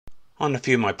On a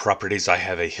few of my properties, I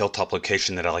have a hilltop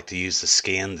location that I like to use to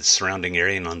scan the surrounding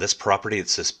area, and on this property,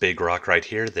 it's this big rock right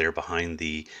here, there behind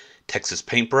the Texas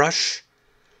paintbrush.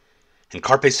 In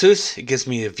Carpe Sus, it gives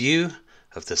me a view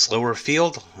of this lower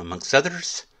field, amongst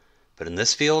others, but in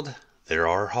this field, there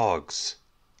are hogs.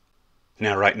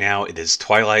 Now, right now, it is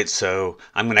twilight, so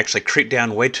I'm going to actually creep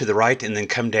down way to the right and then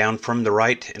come down from the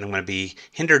right, and I'm going to be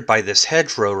hindered by this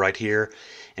hedgerow right here,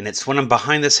 and it's when I'm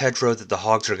behind this hedgerow that the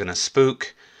hogs are going to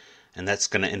spook, and that's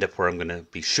going to end up where I'm going to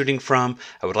be shooting from.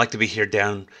 I would like to be here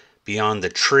down beyond the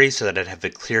tree so that I'd have a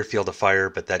clear field of fire,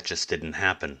 but that just didn't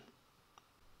happen.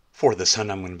 For this hunt,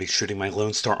 I'm going to be shooting my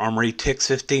Lone Star Armory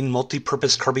TX15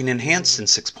 Multi-Purpose Carbine Enhanced in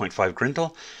 6.5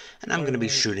 Grendel, and I'm going to be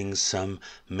shooting some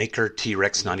Maker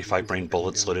T-Rex 95 Brain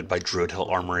bullets loaded by Druid Hill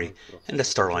Armory and a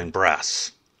Starline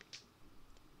Brass.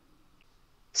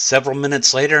 Several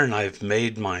minutes later, and I've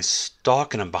made my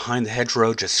stalk, and I'm behind the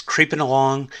hedgerow, just creeping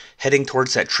along, heading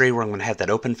towards that tree where I'm going to have that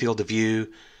open field of view.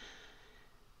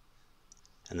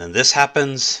 And then this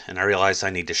happens, and I realize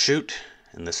I need to shoot,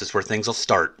 and this is where things will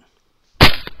start.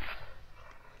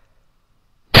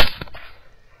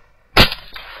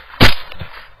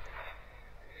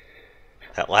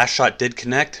 That last shot did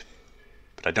connect,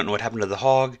 but I don't know what happened to the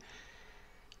hog.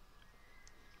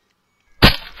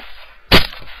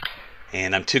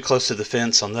 And I'm too close to the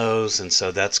fence on those, and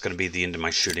so that's going to be the end of my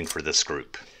shooting for this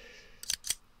group.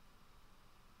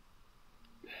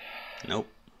 Nope.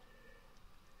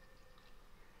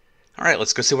 Alright,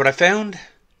 let's go see what I found.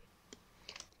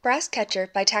 Brass Catcher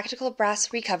by Tactical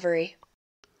Brass Recovery.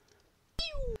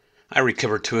 I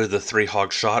recovered 2 of the 3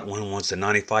 hogs shot. One was a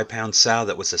 95-pound sow.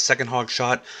 That was the second hog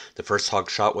shot. The first hog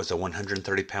shot was a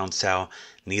 130-pound sow.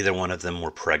 Neither one of them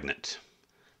were pregnant.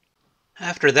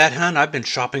 After that hunt, I've been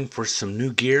shopping for some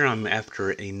new gear. I'm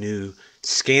after a new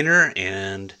scanner,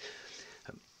 and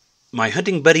my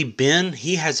hunting buddy Ben,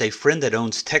 he has a friend that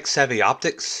owns Tech Savvy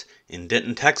Optics in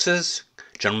Denton, Texas,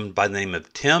 a gentleman by the name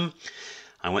of Tim.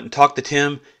 I went and talked to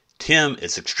Tim. Tim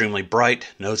is extremely bright,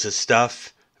 knows his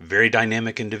stuff, very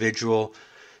dynamic individual,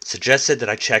 suggested that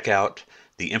I check out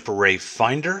the infrared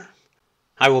finder.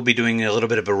 I will be doing a little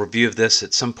bit of a review of this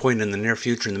at some point in the near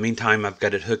future. In the meantime, I've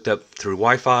got it hooked up through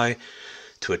Wi-Fi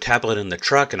to a tablet in the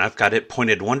truck, and I've got it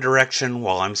pointed one direction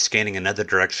while I'm scanning another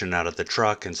direction out of the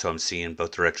truck, and so I'm seeing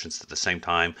both directions at the same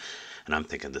time, and I'm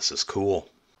thinking this is cool.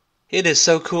 It is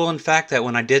so cool, in fact, that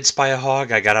when I did spy a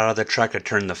hog, I got out of the truck, I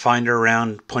turned the finder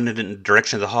around, pointed it in the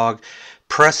direction of the hog,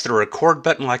 pressed the record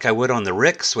button like I would on the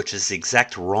Rix, which is the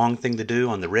exact wrong thing to do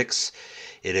on the Rix.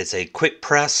 It is a quick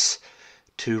press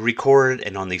to record,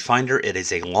 and on the finder it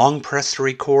is a long press to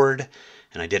record.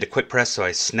 And I did a quick press, so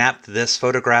I snapped this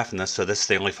photograph, and so this is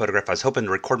the only photograph. I was hoping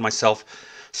to record myself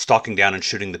stalking down and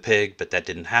shooting the pig, but that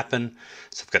didn't happen.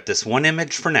 So I've got this one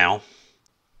image for now,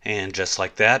 and just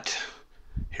like that,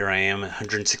 here I am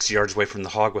 160 yards away from the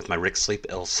hog with my Rix Sleep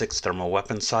L6 thermal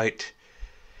weapon sight.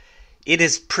 It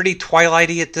is pretty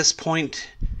twilighty at this point,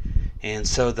 and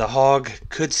so the hog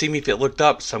could see me if it looked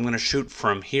up, so I'm going to shoot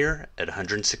from here at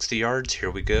 160 yards.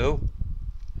 Here we go.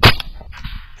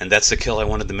 And that's the kill I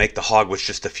wanted to make. The hog was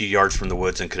just a few yards from the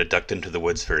woods and could have ducked into the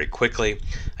woods very quickly.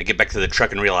 I get back to the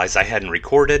truck and realize I hadn't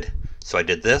recorded, so I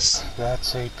did this.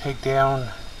 That's a pig down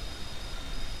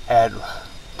at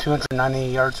 290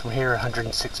 yards from here,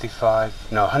 160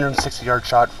 yard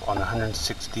shot on a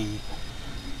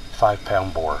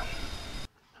 165-pound boar.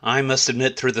 I must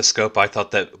admit, through the scope, I thought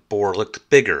that boar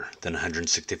looked bigger than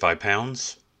 165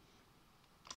 pounds.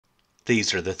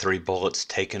 These are the 3 bullets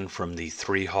taken from the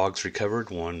 3 hogs recovered,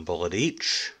 1 bullet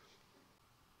each.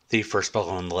 The first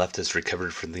bullet on the left is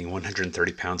recovered from the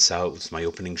 130-pound sow. It was my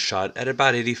opening shot at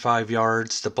about 85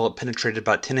 yards. The bullet penetrated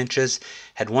about 10 inches,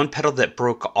 had one petal that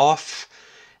broke off,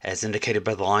 as indicated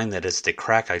by the line. That is the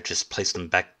crack. I just placed them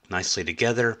back nicely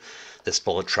together. This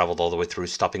bullet traveled all the way through,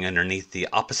 stopping underneath the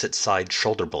opposite side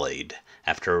shoulder blade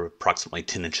after approximately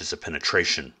 10 inches of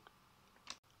penetration.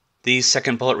 The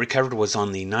second bullet recovered was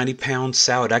on the 90-pound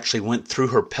sow. It actually went through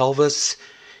her pelvis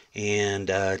and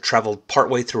traveled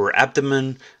partway through her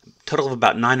abdomen, total of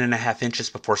about 9.5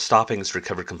 inches before stopping. It's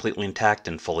recovered completely intact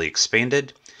and fully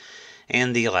expanded.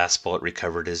 And the last bullet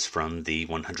recovered is from the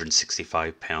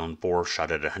 165-pound boar,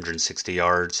 shot at 160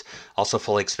 yards, also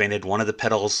fully expanded. One of the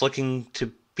petals looking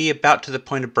to be about to the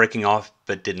point of breaking off,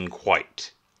 but didn't quite.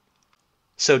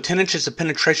 So 10 inches of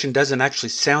penetration doesn't actually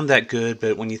sound that good,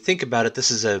 but when you think about it,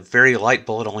 this is a very light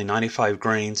bullet, only 95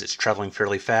 grains. It's traveling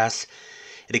fairly fast.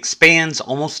 It expands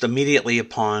almost immediately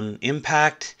upon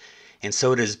impact, and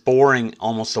so it is boring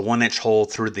almost a 1-inch hole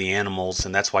through the animals,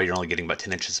 and that's why you're only getting about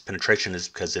 10 inches of penetration, is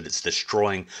because it is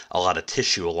destroying a lot of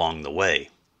tissue along the way.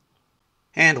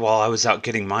 And while I was out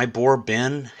getting my boar,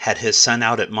 Ben had his son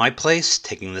out at my place,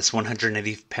 taking this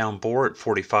 180-pound boar at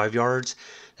 45 yards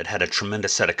that had a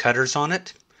tremendous set of cutters on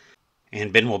it.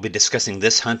 And Ben will be discussing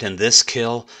this hunt and this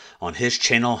kill on his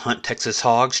channel, Hunt Texas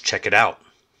Hogs. Check it out.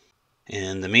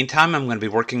 In the meantime, I'm going to be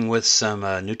working with some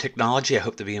new technology I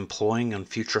hope to be employing on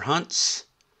future hunts.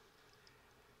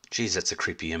 Geez, that's a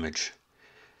creepy image.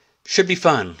 Should be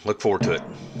fun. Look forward to it.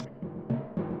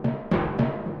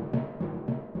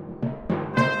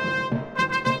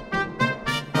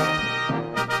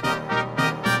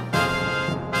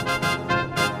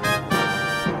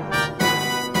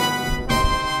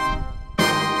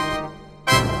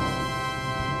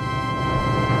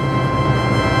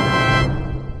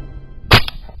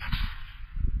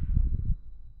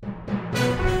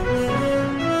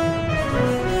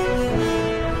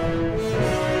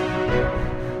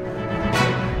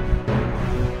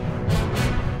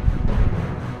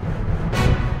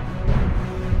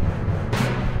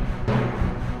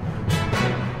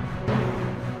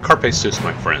 Carpe sus,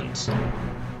 my friends.